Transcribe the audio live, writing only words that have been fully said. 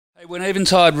When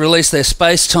Eventide released their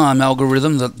SpaceTime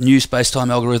algorithm, the new SpaceTime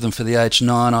algorithm for the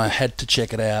H9, I had to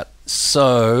check it out.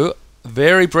 So,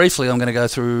 very briefly, I'm going to go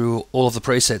through all of the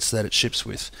presets that it ships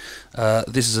with.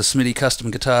 This is a Smitty custom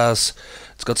guitars.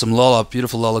 It's got some Lola,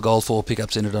 beautiful Lola Gold 4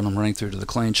 pickups in it, and I'm running through to the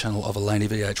clean channel of a Laney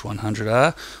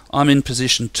VH100R. I'm in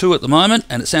position 2 at the moment,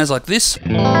 and it sounds like this.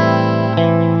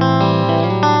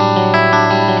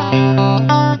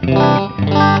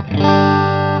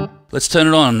 Let's turn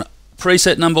it on.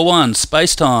 Preset number 1,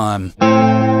 SpaceTime.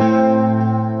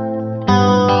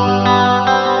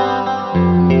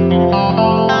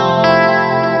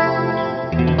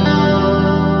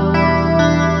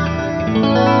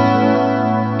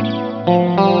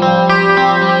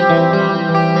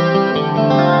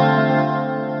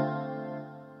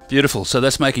 Beautiful. So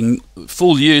that's making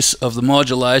full use of the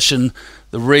modulation,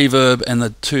 the reverb, and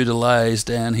the 2 delays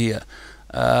down here.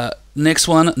 Next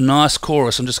one, nice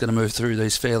chorus. I'm just going to move through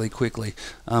these fairly quickly.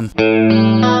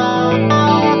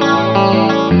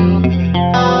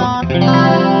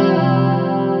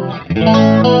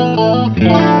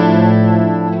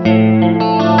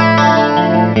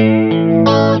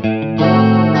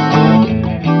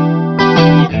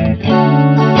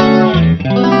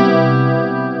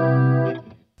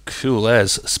 Cool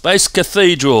as. Space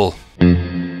Cathedral.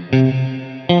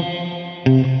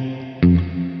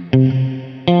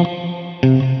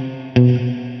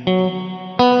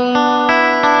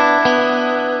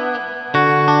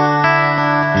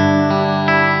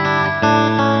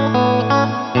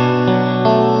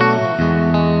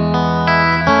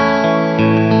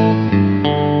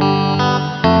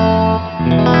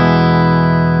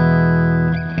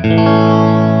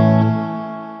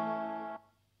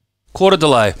 Quarter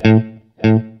delay.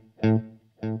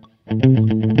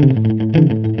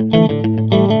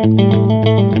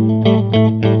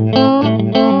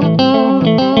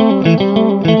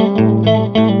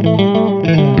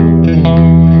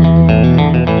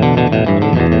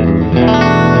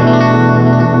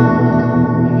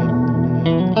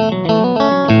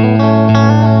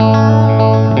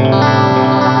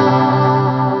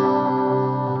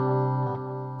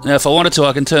 Now, if I wanted to,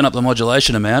 I can turn up the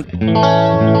modulation amount.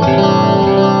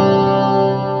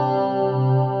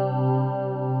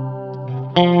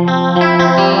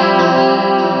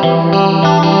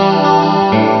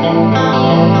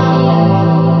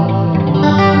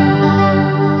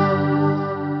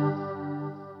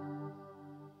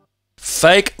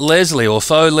 Fake Leslie or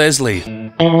faux Leslie.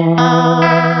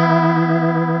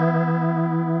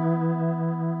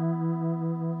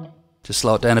 Just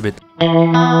slow it down a bit.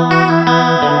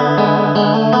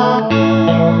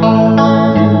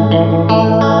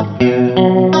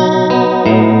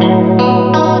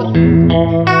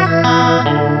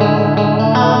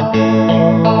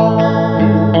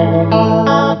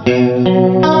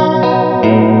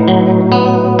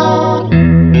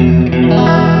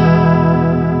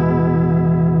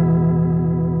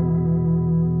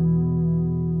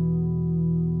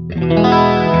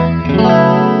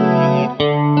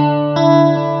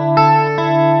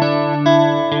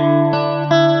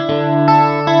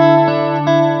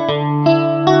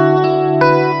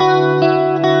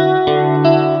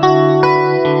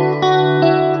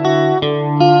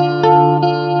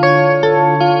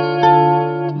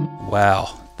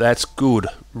 Wow, that's good.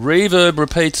 Reverb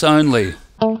repeats only.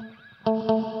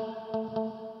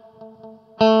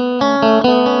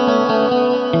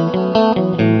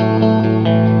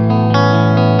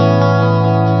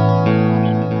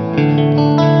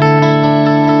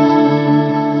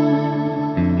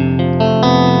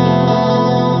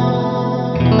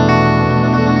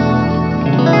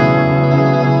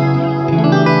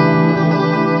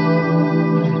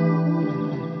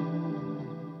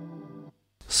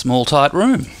 Small, tight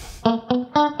room.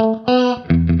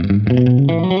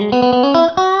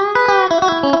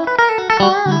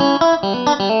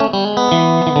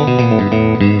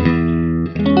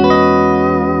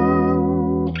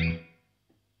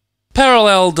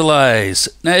 Parallel delays.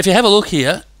 Now, if you have a look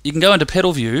here, you can go into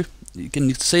pedal view. You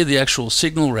can see the actual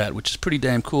signal route, which is pretty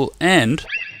damn cool. And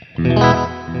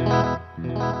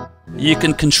you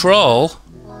can control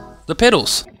the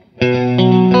pedals.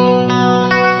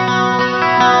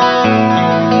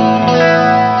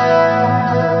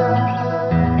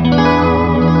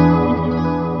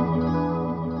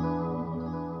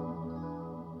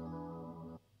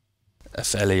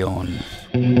 Aphelion.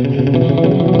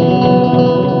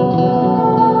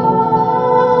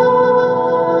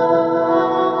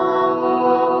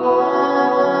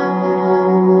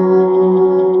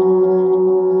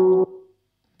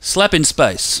 Slap in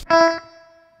space.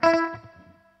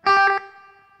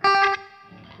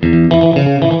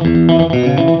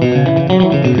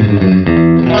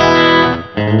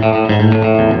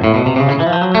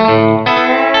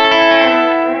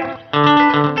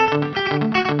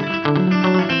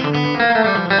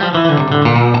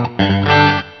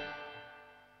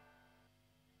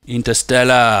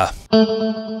 Interstellar.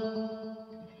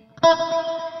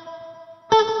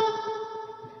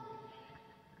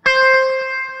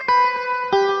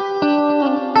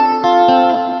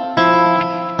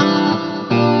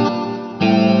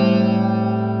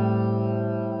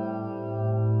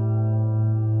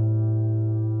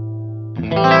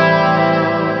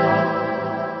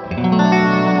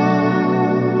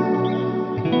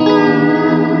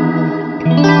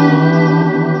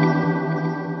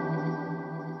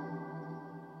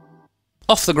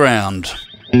 Off the Ground.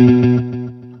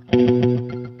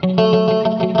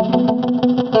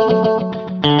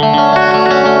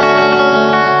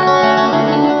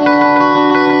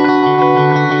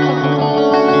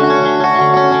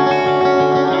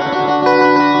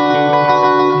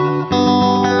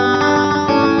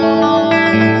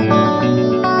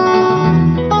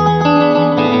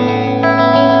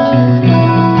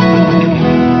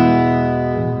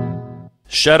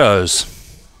 Shadows.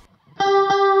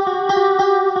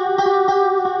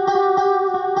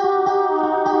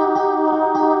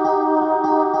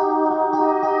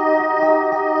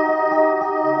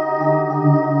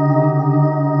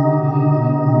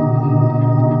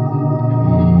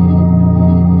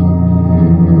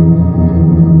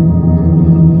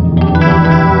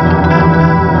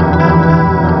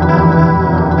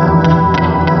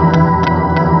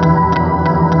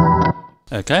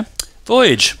 Okay.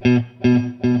 Voyage.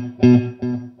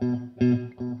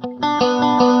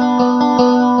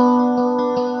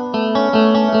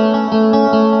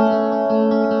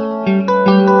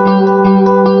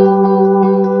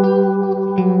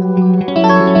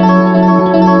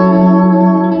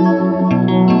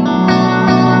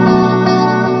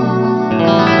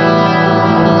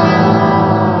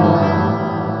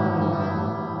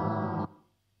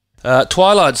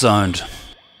 Twilight Zoned.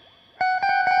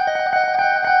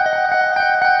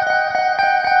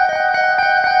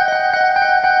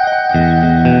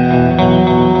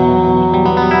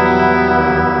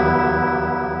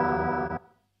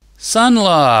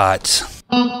 Sunlight.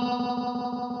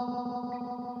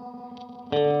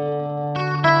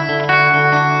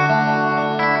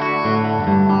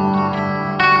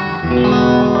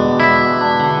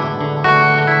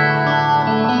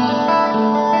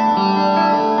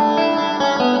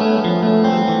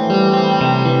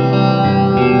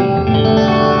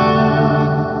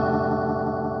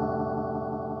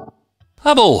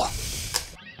 Hubble.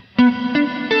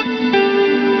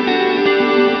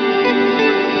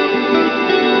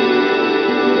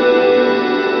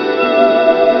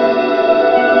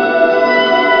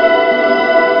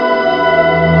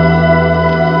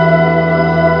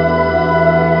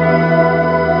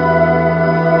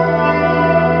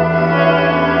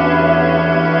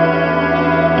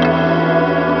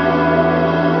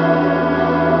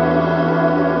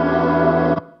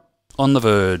 On the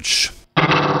Verge.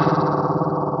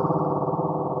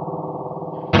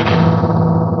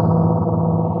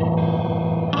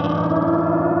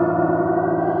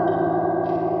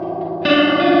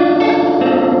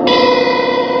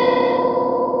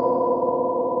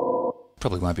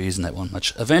 Probably won't be using that one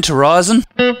much. Event Horizon.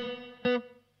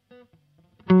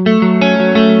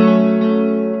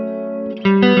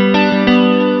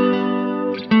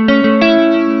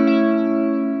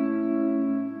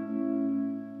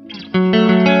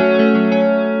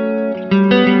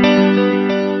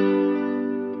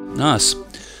 Nice.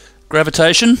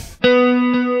 Gravitation.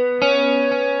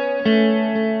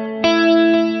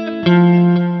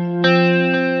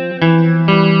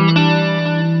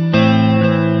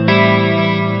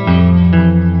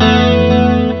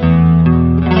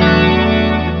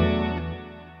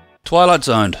 Twilight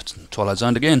Zoned. Twilight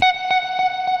Zoned again.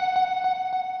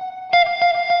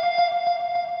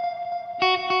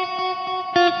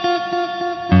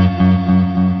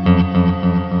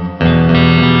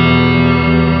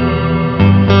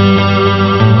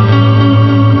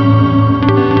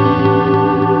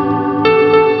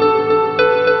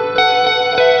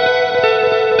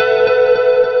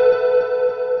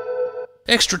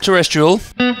 Extraterrestrial.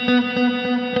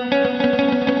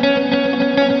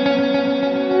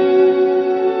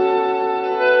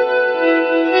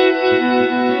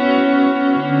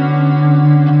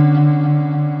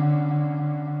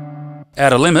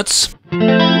 Outer Limits.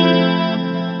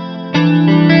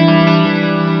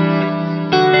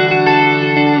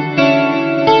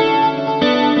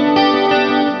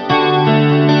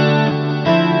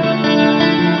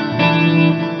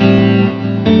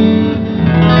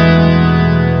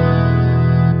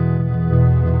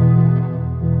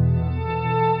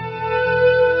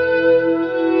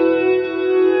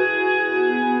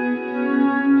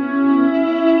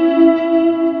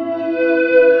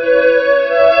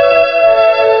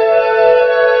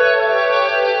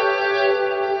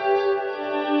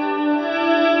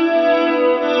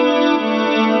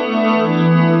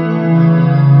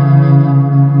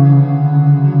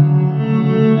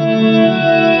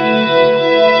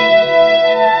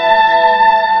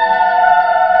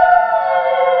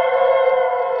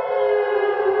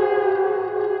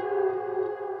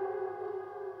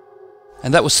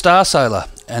 And that was Star Sailor.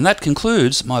 And that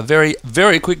concludes my very,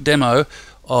 very quick demo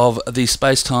of the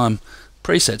SpaceTime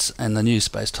presets and the new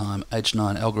SpaceTime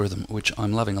H9 algorithm, which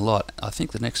I'm loving a lot. I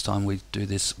think the next time we do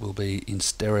this will be in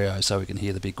stereo so we can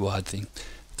hear the big wide thing.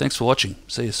 Thanks for watching.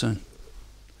 See you soon.